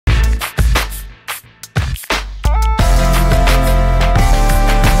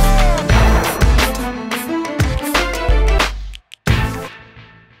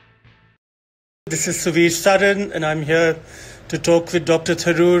This is Suvir Saran, and I'm here to talk with Dr.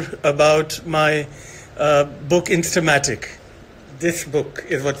 Tharoor about my book Instamatic. This book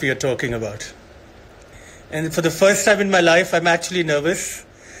is what we are talking about. And for the first time in my life, I'm actually nervous.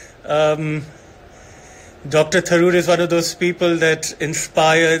 Dr. Tharoor is one of those people that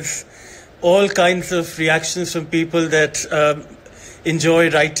inspires all kinds of reactions from people that enjoy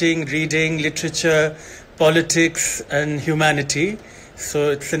writing, reading, literature, politics, and humanity.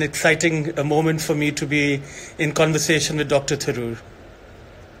 So it's an exciting moment for me to be in conversation with Dr. Tharoor.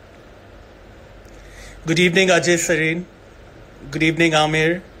 Good evening, Ajay Sareen. Good evening,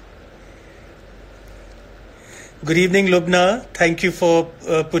 Amir. Good evening, Lubna. Thank you for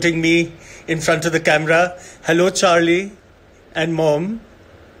putting me in front of the camera. Hello, Charlie and Mom.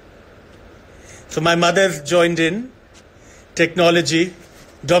 So my mother's joined in. Technology.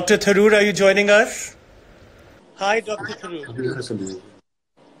 Dr. Tharoor, are you joining us? Hi, Dr. Tharoor.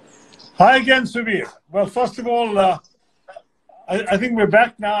 Hi again, Suvir. Well, first of all, I think we're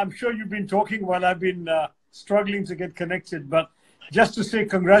back now. I'm sure you've been talking while I've been struggling to get connected. But just to say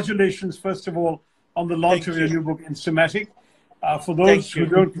congratulations, first of all, on the launch of your new book, Instamatic. For those who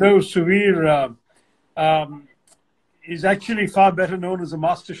don't know, Suvir is actually far better known as a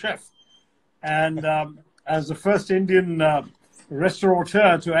master chef. And as the first Indian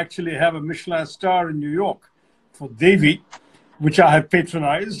restaurateur to actually have a Michelin star in New York for Devi, which I have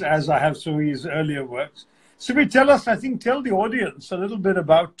patronized, as I have Suvir's earlier works. Suvir, tell the audience a little bit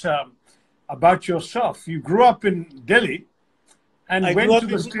about yourself. You grew up in Delhi and went to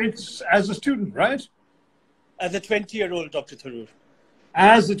the States as a student, right? As a 20-year-old, Dr. Tharoor.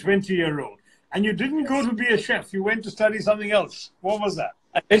 As a 20-year-old. And you didn't go to be a chef. You went to study something else. What was that?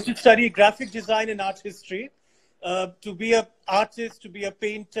 I went to study graphic design and art history, to be an artist, to be a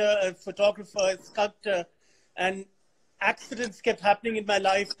painter, a photographer, a sculptor, and accidents kept happening in my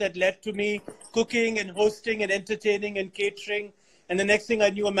life that led to me cooking and hosting and entertaining and catering. And the next thing I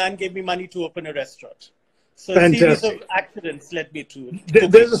knew, a man gave me money to open a restaurant. So a series of accidents led me to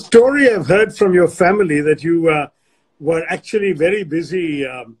cooking. There's a story I've heard from your family that you were actually very busy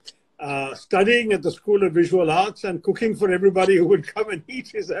studying at the School of Visual Arts and cooking for everybody who would come and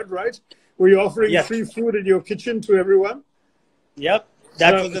eat. Is that right? Were you offering free food in your kitchen to everyone? Yep,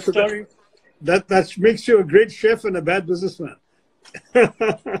 that was the story. That makes you a great chef and a bad businessman.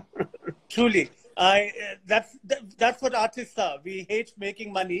 Truly. That's what artists are. We hate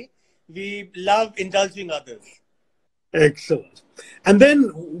making money. We love indulging others. Excellent. And then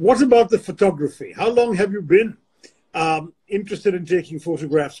what about the photography? How long have you been interested in taking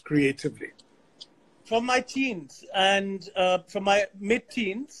photographs creatively? From my teens and from my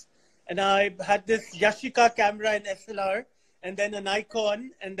mid-teens. And I had this Yashica camera in SLR and then a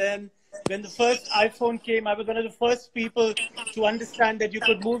Nikon. And then when the first iPhone came, I was one of the first people to understand that you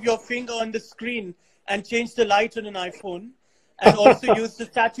could move your finger on the screen and change the light on an iPhone, and also use the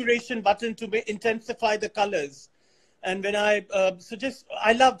saturation button to intensify the colors. And when I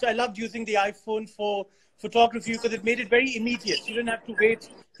loved using the iPhone for photography because it made it very immediate. You didn't have to wait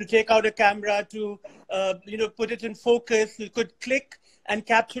to take out a camera to put it in focus. You could click and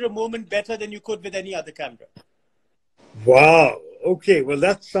capture a moment better than you could with any other camera. Wow. Okay, well,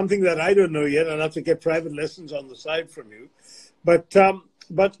 that's something that I don't know yet. I'll have to get private lessons on the side from you. But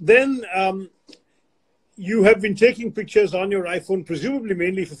then you have been taking pictures on your iPhone, presumably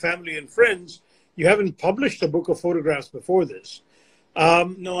mainly for family and friends. You haven't published a book of photographs before this.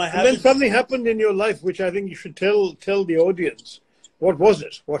 No, I haven't. And then something happened in your life, which I think you should tell the audience. What was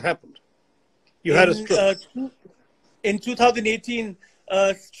it? What happened? You had a stroke. In 2018,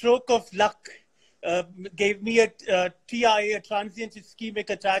 a stroke of luck gave me a TIA, a transient ischemic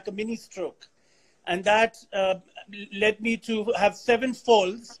attack, a mini stroke. And that led me to have 7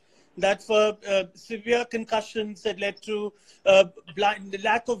 falls that were severe concussions that led to the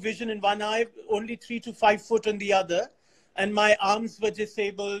lack of vision in one eye, only 3 to 5 foot on the other. And my arms were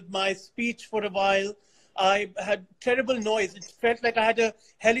disabled, my speech for a while. I had terrible noise. It felt like I had a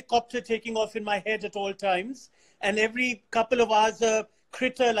helicopter taking off in my head at all times. And every couple of hours, a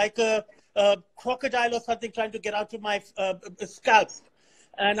critter like a crocodile or something trying to get out of my scalp.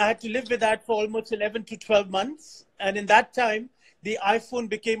 And I had to live with that for almost 11 to 12 months. And in that time, the iPhone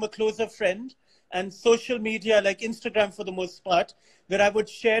became a closer friend, and social media like Instagram for the most part, where I would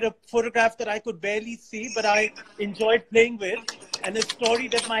share a photograph that I could barely see, but I enjoyed playing with, and a story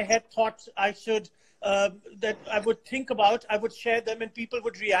that my head thought I should, that I would think about, I would share them and people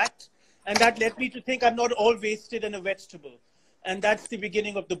would react. And that led me to think I'm not all wasted and a vegetable. And that's the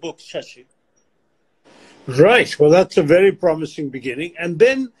beginning of the book, Shashi. Right. Well, that's a very promising beginning. And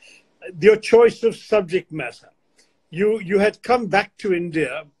then your choice of subject matter. you had come back to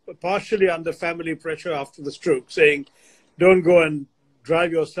India, partially under family pressure after the stroke, saying, don't go and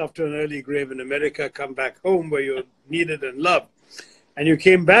drive yourself to an early grave in America, come back home where you're needed and loved. And you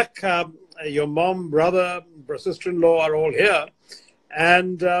came back, your mom, brother, sister-in-law are all here.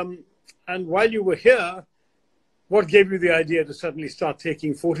 And while you were here, what gave you the idea to suddenly start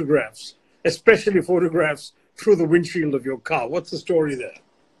taking photographs, especially photographs through the windshield of your car? What's the story there?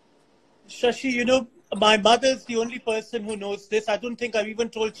 Shashi, you know, my mother's the only person who knows this. I don't think I've even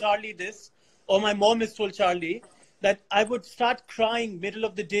told Charlie this, or my mom has told Charlie, that I would start crying middle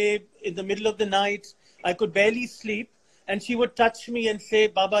of the day, in the middle of the night. I could barely sleep. And she would touch me and say,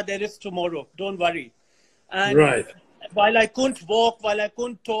 Baba, there is tomorrow. Don't worry. And right. While I couldn't walk, while I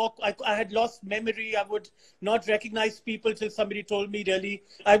couldn't talk, I had lost memory. I would not recognize people till somebody told me, really.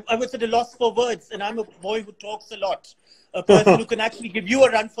 I was at a loss for words. And I'm a boy who talks a lot. A person who can actually give you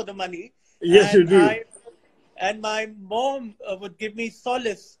a run for the money. Yes, and you do. And my mom would give me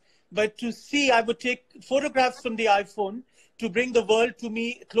solace. But to see, I would take photographs from the iPhone to bring the world to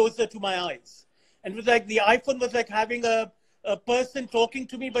me closer to my eyes. And it was like the iPhone was like having a person talking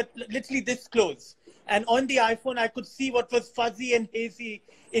to me, but literally this close. And on the iPhone, I could see what was fuzzy and hazy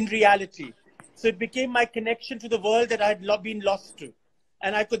in reality. So it became my connection to the world that I had been lost to.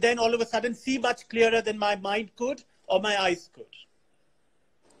 And I could then all of a sudden see much clearer than my mind could or my eyes could.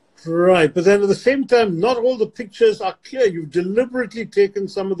 Right. But then at the same time, not all the pictures are clear. You've deliberately taken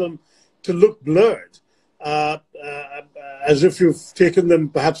some of them to look blurred, as if you've taken them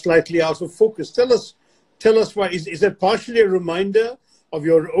perhaps slightly out of focus. Tell us why. Is that partially a reminder of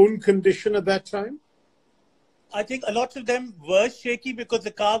your own condition at that time? I think a lot of them were shaky because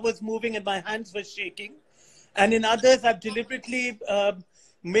the car was moving and my hands were shaking. And in others, I've deliberately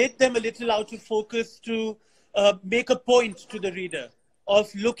made them a little out of focus to make a point to the reader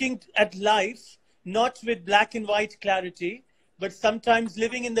of looking at life, not with black and white clarity, but sometimes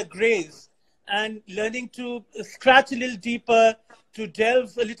living in the grays and learning to scratch a little deeper, to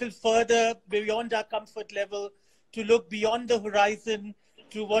delve a little further beyond our comfort level, to look beyond the horizon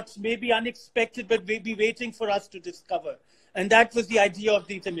to what may be unexpected, but may be waiting for us to discover. And that was the idea of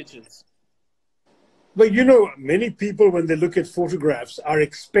these images. But you know, many people, when they look at photographs, are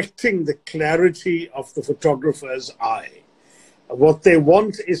expecting the clarity of the photographer's eye. What they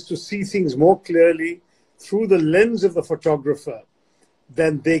want is to see things more clearly through the lens of the photographer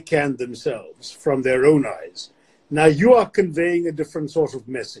than they can themselves from their own eyes. Now you are conveying a different sort of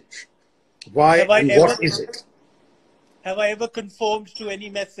message. Why and what is it? Have I ever conformed to any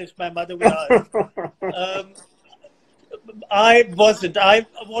message, my mother would ask? I wasn't. I've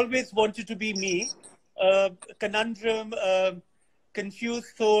always wanted to be me. Conundrum,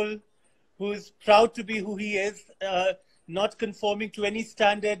 confused soul who's proud to be who he is, not conforming to any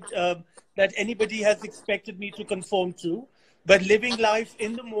standard that anybody has expected me to conform to, but living life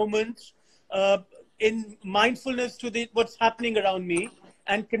in the moment, in mindfulness to what's happening around me,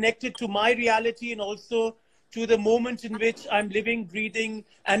 and connected to my reality and also to the moment in which I'm living, breathing,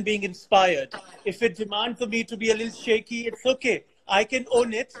 and being inspired. If it demands of me to be a little shaky, it's okay. I can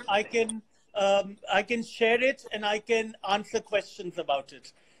own it. I can share it, and I can answer questions about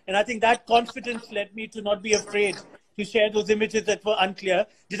it. And I think that confidence led me to not be afraid to share those images that were unclear.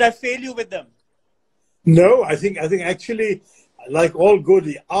 Did I fail you with them? No, I think actually, like all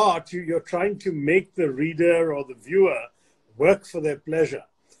good art, you're trying to make the reader or the viewer work for their pleasure.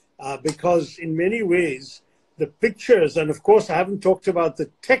 Because in many ways, the pictures, and of course, I haven't talked about the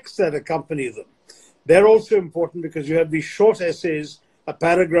text that accompany them. They're also important because you have these short essays, a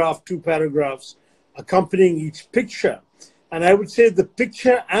paragraph, 2 paragraphs, accompanying each picture. And I would say the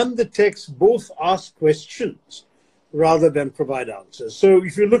picture and the text both ask questions rather than provide answers. So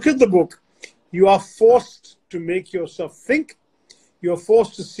if you look at the book, you are forced to make yourself think. You're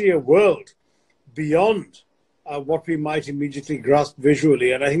forced to see a world beyond what we might immediately grasp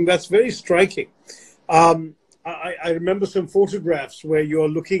visually. And I think that's very striking. I remember some photographs where you're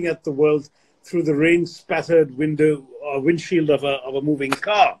looking at the world through the rain-spattered windshield of a moving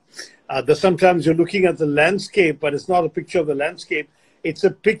car. Sometimes you're looking at the landscape, but it's not a picture of the landscape. It's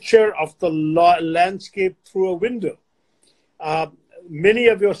a picture of the landscape through a window. Many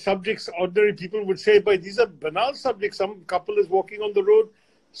of your subjects, ordinary people would say, but these are banal subjects. Some couple is walking on the road,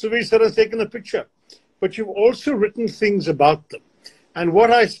 Suvir Saran has taken a picture. But you've also written things about them. And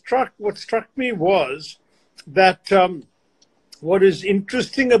what struck me was that what is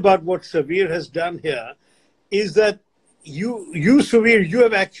interesting about what Suvir has done here is that you, Suvir, you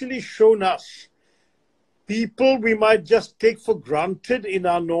have actually shown us people we might just take for granted in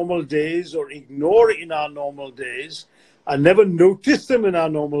our normal days or ignore in our normal days, and never notice them in our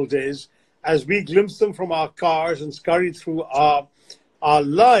normal days, as we glimpse them from our cars and scurry through our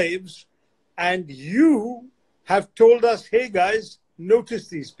lives. And you have told us, hey guys, notice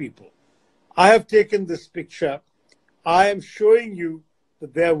these people. I have taken this picture. I am showing you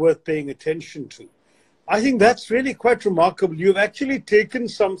that they're worth paying attention to. I think that's really quite remarkable. You've actually taken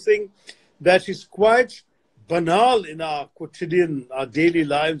something that is quite banal in our quotidian, our daily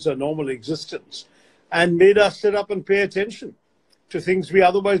lives, our normal existence, and made us sit up and pay attention to things we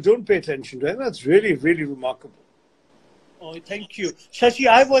otherwise don't pay attention to. And that's really, really remarkable. Oh, thank you. Shashi,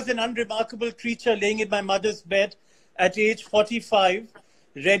 I was an unremarkable creature laying in my mother's bed at age 45,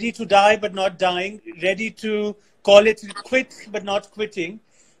 ready to die but not dying, ready to call it quits but not quitting.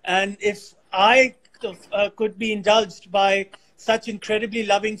 And if I could be indulged by such incredibly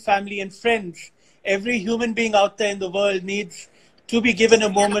loving family and friends, every human being out there in the world needs to be given a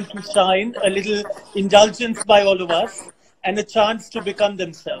moment to shine, a little indulgence by all of us, and a chance to become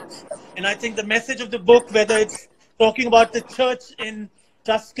themselves. And I think the message of the book, whether it's talking about the church in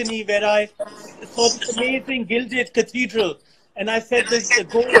Tuscany, where I saw this amazing gilded cathedral, and I said the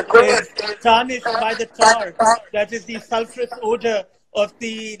gold is tarnished by the tar, that is the sulfurous odor of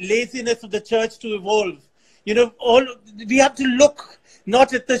the laziness of the church to evolve. You know, we have to look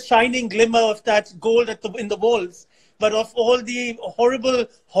not at the shining glimmer of that gold in the walls, but of all the horrible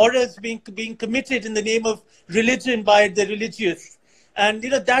horrors being committed in the name of religion by the religious. And, you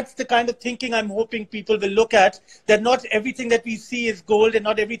know, that's the kind of thinking I'm hoping people will look at, that not everything that we see is gold and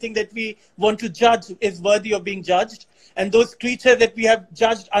not everything that we want to judge is worthy of being judged. And those creatures that we have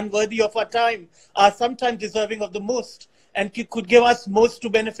judged unworthy of our time are sometimes deserving of the most and could give us most to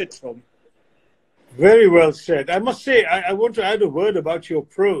benefit from. Very well said. I must say, I want to add a word about your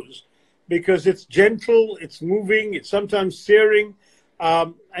prose, because it's gentle, it's moving, it's sometimes searing,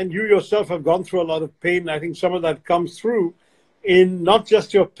 and you yourself have gone through a lot of pain. I think some of that comes through in not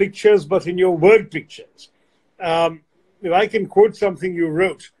just your pictures, but in your word pictures. If I can quote something you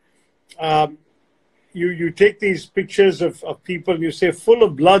wrote, you take these pictures of people and you say, full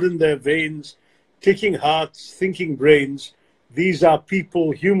of blood in their veins, ticking hearts, thinking brains. These are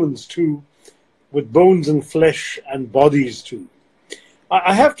people, humans too, with bones and flesh and bodies too.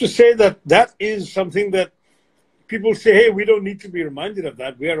 I have to say that is something that people say, hey, we don't need to be reminded of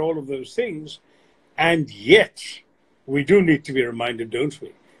that. We are all of those things. And yet, we do need to be reminded, don't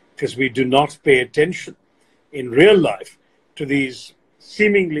we? Because we do not pay attention in real life to these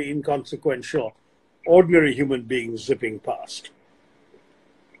seemingly inconsequential, ordinary human beings zipping past.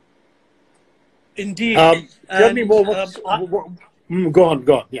 Indeed. Tell me more. Go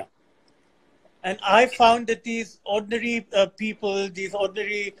on, yeah. And I found that these ordinary people, these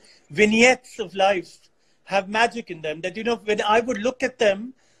ordinary vignettes of life have magic in them. That, you know, when I would look at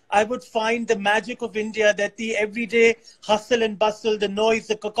them, I would find the magic of India, that the everyday hustle and bustle, the noise,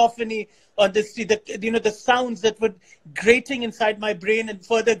 the cacophony, or the sounds that were grating inside my brain and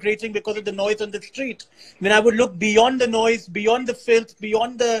further grating because of the noise on the street. When I would look beyond the noise, beyond the filth,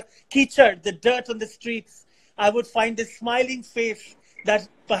 beyond the kichad, the dirt on the streets, I would find this smiling face that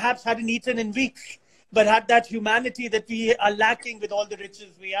perhaps hadn't eaten in weeks, but had that humanity that we are lacking with all the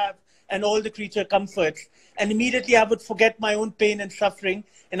riches we have and all the creature comforts. And immediately I would forget my own pain and suffering.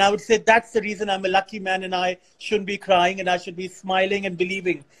 And I would say, that's the reason I'm a lucky man, and I shouldn't be crying, and I should be smiling and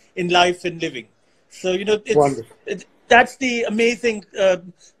believing in life and living. So, you know, that's the amazing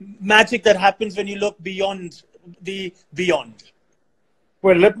magic that happens when you look beyond the beyond.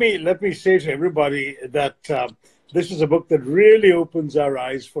 Well, let me say to everybody that this is a book that really opens our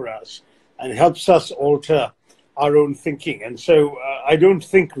eyes for us and helps us alter our own thinking. And so I don't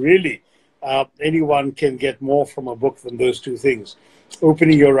think really anyone can get more from a book than those two things: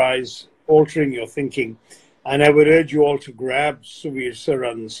 opening your eyes, altering your thinking. And I would urge you all to grab Suvir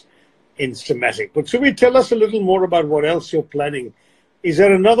Saran's Instamatic. But Suvir, tell us a little more about what else you're planning. Is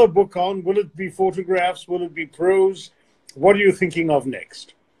there another book on? Will it be photographs? Will it be prose? What are you thinking of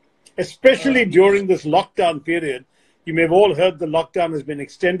next? Especially during this lockdown period. You may have all heard the lockdown has been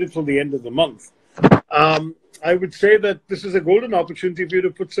extended till the end of the month. I would say that this is a golden opportunity for you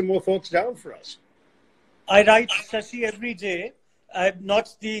to put some more thoughts down for us. I write, Shashi, every day. I'm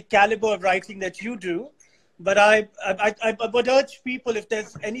not the caliber of writing that you do, but I would urge people, if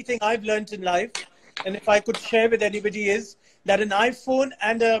there's anything I've learned in life, and if I could share with anybody, is that an iPhone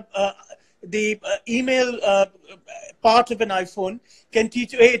and the email part of an iPhone can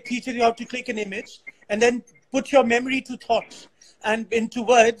teach you how to click an image and then put your memory to thought and into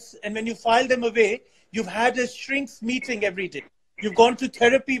words. And when you file them away, you've had a shrinks meeting every day. You've gone to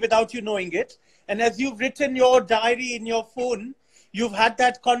therapy without you knowing it. And as you've written your diary in your phone, you've had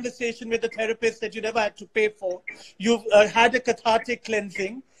that conversation with the therapist that you never had to pay for. You've had a cathartic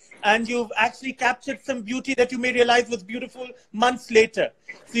cleansing. and you've actually captured some beauty that you may realize was beautiful months later.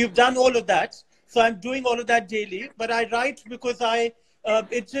 So you've done all of that. So I'm doing all of that daily, but I write because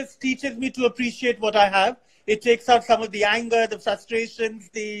it just teaches me to appreciate what I have. It takes out some of the anger, the frustrations,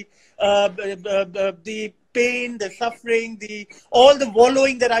 the pain, the suffering, all the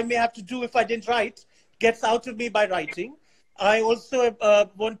wallowing that I may have to do if I didn't write gets out of me by writing. I also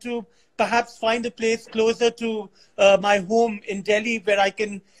want to perhaps find a place closer to my home in Delhi where I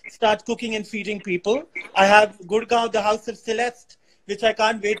can start cooking and feeding people. I have Gurgaon, the House of Celeste, which I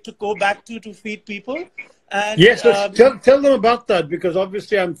can't wait to go back to feed people. And, yes, tell them about that, because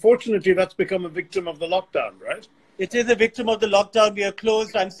obviously, unfortunately, that's become a victim of the lockdown, right? It is a victim of the lockdown. We are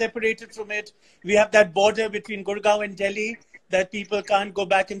closed. I'm separated from it. We have that border between Gurgaon and Delhi that people can't go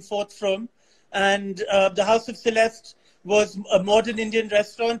back and forth from. And the House of Celeste was a modern Indian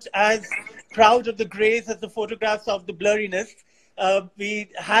restaurant, as proud of the grays as the photographs of the blurriness. We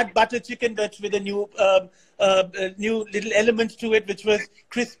had butter chicken, but with a new little element to it, which was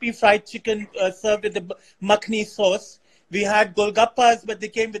crispy fried chicken served with the makhni sauce. We had golgappas, but they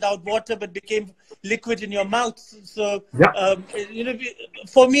came without water, but became liquid in your mouth. So,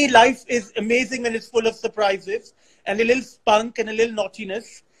 for me, life is amazing when it's full of surprises and a little spunk and a little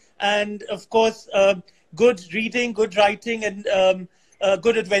naughtiness. And of course, good reading, good writing, and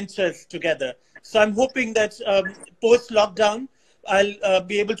good adventures together. So I'm hoping that post-lockdown, I'll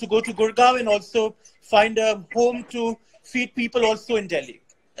be able to go to Gurgaon and also find a home to feed people also in Delhi,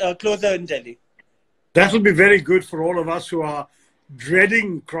 closer in Delhi. That will be very good for all of us who are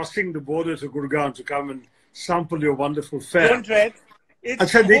dreading crossing the border to Gurgaon to come and sample your wonderful fare. Don't dread.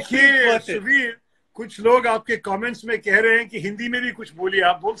 अच्छा देखिए सुवीर, कुछ लोग आपके comments में कह रहे हैं कि हिंदी में भी कुछ बोलिए.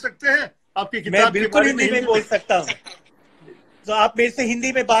 आप बोल सकते हैं आपकी किताब मैं बिल्कुल हिंदी में बोल सकता हूँ. तो आप मेरे से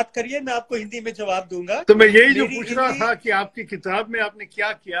हिंदी में बात करिए, मैं आपको हिंदी में जवाब दूंगा. तो मैं यही जो पूछ रहा था कि आपकी किताब में आपने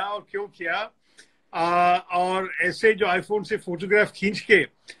क्या किया और क्यों किया, और ऐसे जो आईफोन से फोटोग्राफ खींच के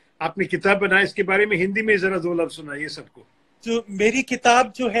आपने किताब बनाई, इसके बारे में हिंदी में जरा दो लफ्ज सुनाइए सबको. जो मेरी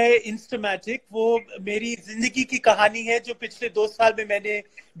किताब जो है इंस्टामैटिक, वो मेरी जिंदगी की कहानी है जो पिछले 2 साल में मैंने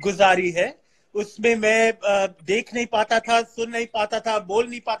गुजारी है. उसमें मैं देख नहीं पाता था, सुन नहीं पाता था, बोल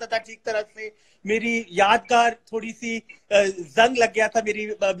नहीं पाता था ठीक तरह से. मेरी यादगार थोड़ी सी जंग लग गया था मेरी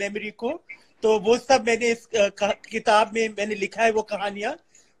मेमोरी को. तो वो सब मैंने इस किताब में मैंने लिखा है, वो कहानियां.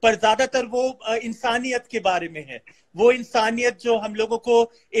 पर ज्यादातर वो इंसानियत के बारे में है. वो इंसानियत जो हम लोगों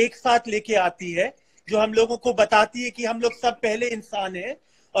को एक साथ लेके आती है, जो हम लोगों को बताती है कि हम लोग सब पहले इंसान हैं,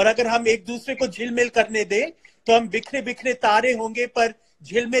 और अगर हम एक दूसरे को झिलमिल करने दें तो हम बिखरे बिखरे तारे होंगे पर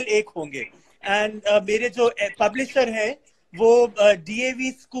झिलमिल एक होंगे. एंड मेरे जो पब्लिशर हैं वो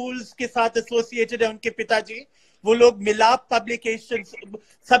डीएवी स्कूल्स के साथ एसोसिएटेड है. उनके पिताजी वो लोग मिलाप पब्लिकेशंस,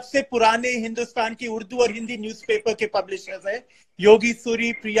 सबसे पुराने हिंदुस्तान की उर्दू और हिंदी न्यूज़पेपर के पब्लिशर्स हैं. योगी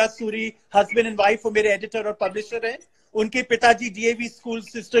सूरी, प्रिया सूरी, हस्बैंड एंड वाइफ, वो मेरे एडिटर और पब्लिशर हैं. उनके पिताजी डीएवी स्कूल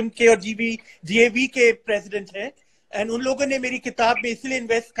सिस्टम के और डीएवी के प्रेसिडेंट हैं. एंड उन लोगों ने मेरी किताब में इसलिए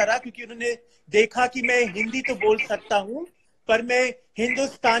इन्वेस्ट करा क्योंकि उन्होंने देखा कि मैं हिंदी तो बोल सकता हूँ, पर मैं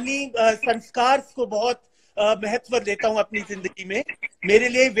हिंदुस्तानी संस्कार को बहुत महत्व देता हूँ अपनी जिंदगी में. मेरे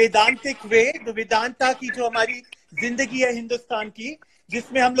लिए वेदांतिक वेदांता की जो हमारी जिंदगी है हिंदुस्तान की,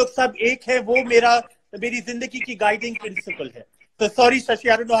 जिसमें हम लोग सब एक है, वो मेरी जिंदगी की गाइडिंग प्रिंसिपल है. तो sorry Shashi,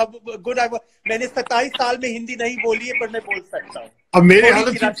 I don't know how good I was. मैंने 27 साल में हिंदी नहीं बोली है, पर मैं बोल सकता हूँ. अब मेरे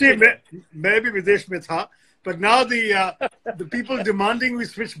हालत से मैं भी विदेश में था, but now the people demanding we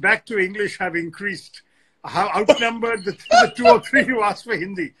switch back to English have increased, have outnumbered the 2 or 3 who asked for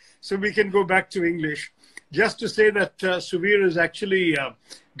Hindi, so we can go back to English. Just to say that Suvir has actually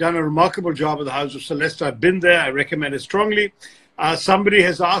done a remarkable job at the House of Celeste. I've been there. I recommend it strongly. Somebody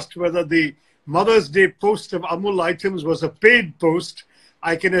has asked whether the Mother's Day post of Amul items was a paid post.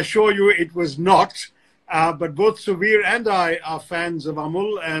 I can assure you it was not. But both Suvir and I are fans of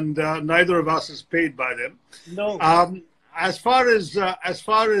Amul, and neither of us is paid by them. No. As far as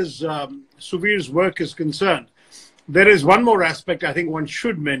Suvir's work is concerned, there is one more aspect I think one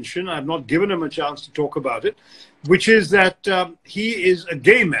should mention. I've not given him a chance to talk about it, which is that he is a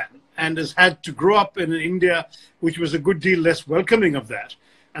gay man and has had to grow up in India, which was a good deal less welcoming of that.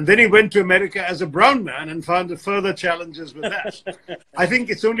 And then he went to America as a brown man and found further challenges with that. I think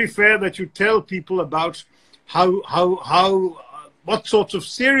it's only fair that you tell people about what sorts of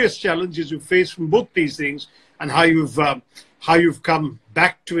serious challenges you face from both these things, and how you've come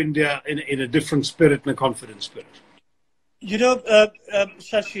back to India in a different spirit and a confident spirit. You know,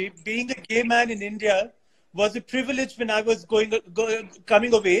 Shashi, being a gay man in India was a privilege when I was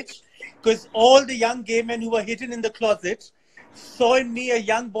coming of age, because all the young gay men who were hidden in the closet saw in me a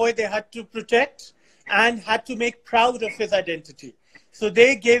young boy they had to protect and had to make proud of his identity. So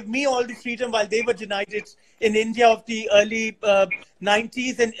they gave me all the freedom while they were denied it in India of the early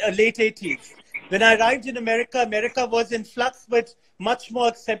 90s and late 80s. When I arrived in America, America was in flux, but much more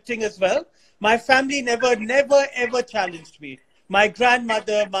accepting as well. My family never, ever challenged me. My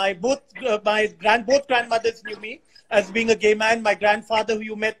grandmother, both grandmothers knew me as being a gay man. My grandfather, who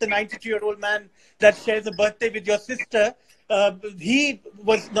you met, the 92-year-old man that shares a birthday with your sister, he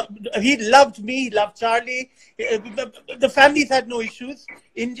loved me, he loved Charlie. The families had no issues.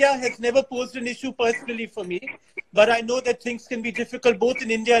 India has never posed an issue personally for me, but I know that things can be difficult both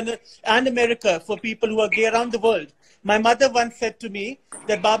in India and America for people who are gay around the world. My mother once said to me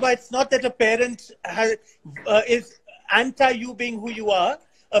that, Baba, it's not that a parent is anti you being who you are.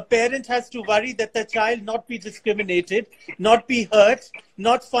 A parent has to worry that their child not be discriminated, not be hurt,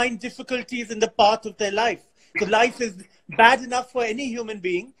 not find difficulties in the path of their life. So life is bad enough for any human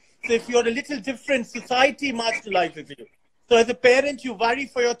being. So if you're a little different, society marginalizes you. So as a parent, you worry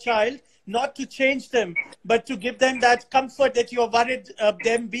for your child, not to change them, but to give them that comfort that you're worried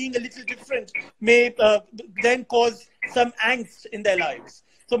them being a little different may then cause some angst in their lives.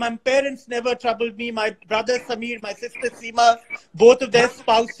 So my parents never troubled me. My brother Samir, my sister Seema, both of their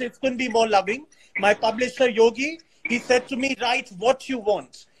spouses couldn't be more loving. My publisher Yogi, he said to me, write what you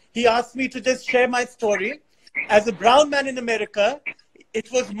want. He asked me to just share my story. As a brown man in America,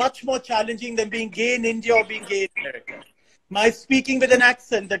 it was much more challenging than being gay in India or being gay in America. My speaking with an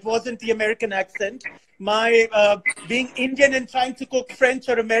accent that wasn't the American accent, my being Indian and trying to cook French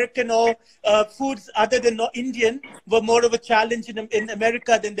or American or foods other than Indian were more of a challenge in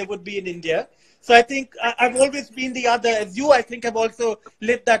America than they would be in India. So I think I've always been the other. As you, I think, have also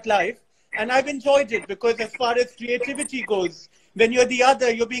lived that life. And I've enjoyed it because as far as creativity goes, when you're the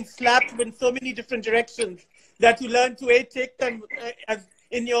other, you're being slapped in so many different directions that you learn to take them as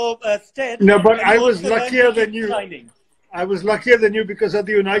in your stead. No, but I was luckier than you. Shining. I was luckier than you because at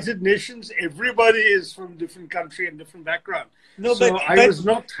the United Nations, everybody is from different country and different background. No, so I was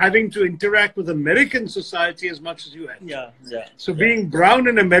not having to interact with American society as much as you had. Yeah, yeah. So being brown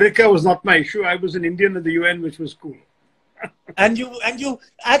in America was not my issue. I was an Indian at the UN, which was cool. And you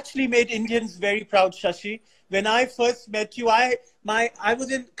actually made Indians very proud, Shashi. When I first met you, I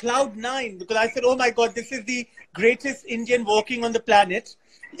was in cloud 9 because I said, oh my God, this is the greatest Indian walking on the planet.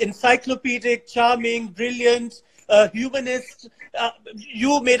 Encyclopedic, charming, brilliant, humanist.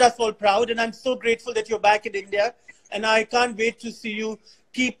 You made us all proud, and I'm so grateful that you're back in India. And I can't wait to see you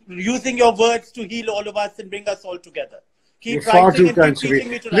keep using your words to heal all of us and bring us all together. Keep writing and keep teaching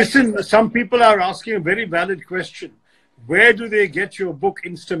me to write. Listen, some people are asking a very valid question. Where do they get your book,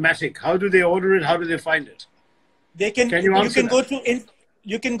 Instamatic? How do they order it? How do they find it? You can go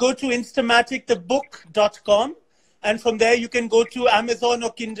to instamaticthebook.com, and from there you can go to Amazon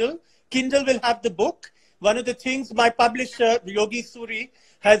or Kindle. Kindle will have the book. One of the things my publisher, Yogi Suri,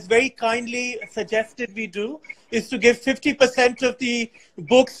 has very kindly suggested we do is to give 50% of the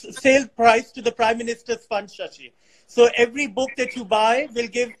book's sale price to the Prime Minister's Fund, Shashi. So every book that you buy will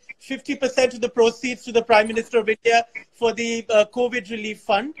give 50% of the proceeds to the Prime Minister of India for the COVID relief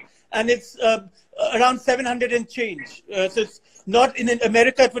fund. And it's around 700 and change. So it's not in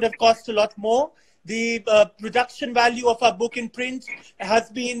America, it would have cost a lot more. The production value of our book in print has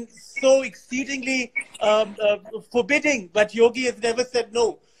been so exceedingly forbidding, but Yogi has never said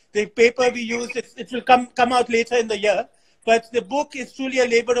no. The paper we use, it will come out later in the year. But the book is truly a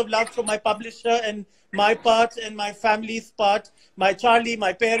labor of love from my publisher and my part and my family's part. My Charlie,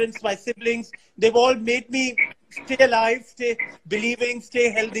 my parents, my siblings, they've all made me stay alive, stay believing, stay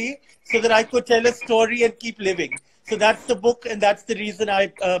healthy so that I could tell a story and keep living. So that's the book, and that's the reason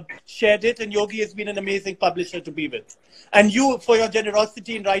I shared it. And Yogi has been an amazing publisher to be with. And you, for your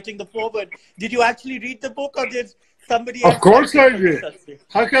generosity in writing the foreword. Did you actually read the book, or did somebody else? Of course I did.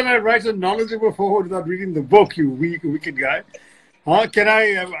 How can I write a knowledgeable foreword without reading the book, you wicked guy? I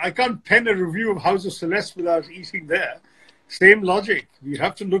can't pen a review of House of Celeste without eating there. Same logic. You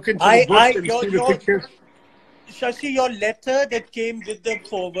have to look into the book and see the pictures. Shashi, your letter that came with the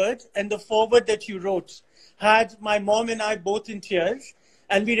foreword and the foreword that you wrote had my mom and I both in tears,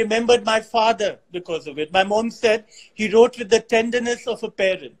 and we remembered my father because of it. My mom said he wrote with the tenderness of a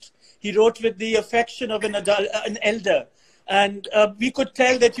parent. He wrote with the affection of an elder. And we could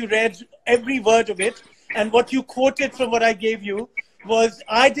tell that you read every word of it. And what you quoted from what I gave you was,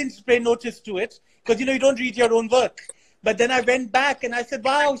 I didn't pay notice to it because, you don't read your own work. But then I went back and I said,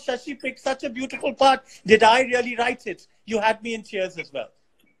 wow, Shashi picked such a beautiful part. Did I really write it? You had me in tears as well.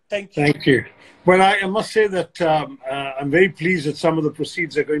 Thank you. Thank you. Well, I must say that I'm very pleased that some of the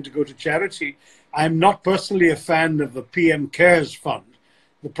proceeds are going to go to charity. I'm not personally a fan of the PM Cares Fund.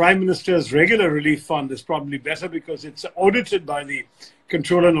 the Prime Minister's regular relief fund is probably better because it's audited by the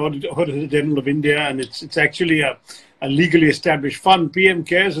Controller and Auditor General of India, and it's actually a legally established fund. PM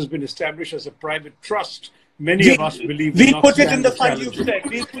Cares has been established as a private trust. Many of us believe we put it in the fund you've said.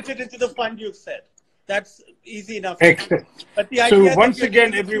 We put it into the fund you've said. That's easy enough. Excellent. But the idea so once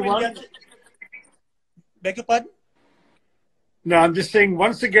again, everyone. Beg your pardon? No, I'm just saying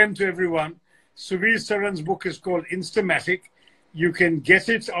once again to everyone, Suvir Saran's book is called Instamatic. You can get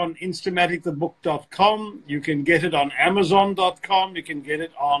it on instamaticthebook.com. You can get it on amazon.com. You can get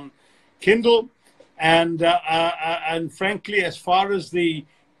it on Kindle. And frankly, as far as the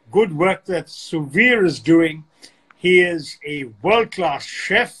good work that Suvir is doing, he is a world-class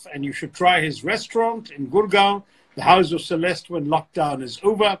chef, and you should try his restaurant in Gurgaon, the House of Celeste, when lockdown is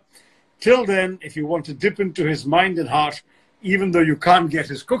over. Till then, if you want to dip into his mind and heart, even though you can't get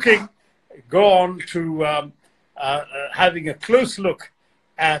his cooking, go on to having a close look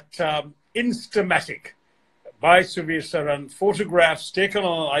at Instamatic by Suvir Saran. Photographs taken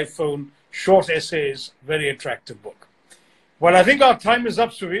on an iPhone, short essays, very attractive book. Well, I think our time is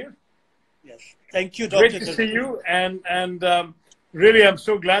up, Suvir. Yes. Thank you, Dr. Great to see you. And really, I'm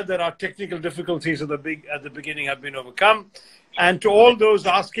so glad that our technical difficulties at the beginning have been overcome. And to all those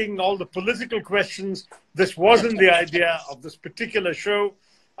asking all the political questions, this wasn't the idea of this particular show.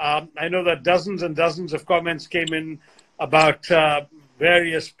 I know that dozens and dozens of comments came in about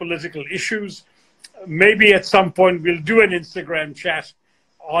various political issues. Maybe at some point we'll do an Instagram chat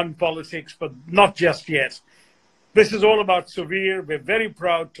on politics, but not just yet. This is all about Suvir. We're very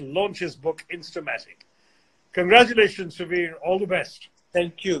proud to launch his book, Instamatic. Congratulations, Suvir. All the best.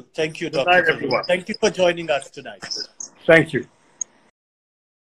 Thank you. Thank you, Good Dr. night, Tharoor. everyone. Thank you for joining us tonight. Thank you.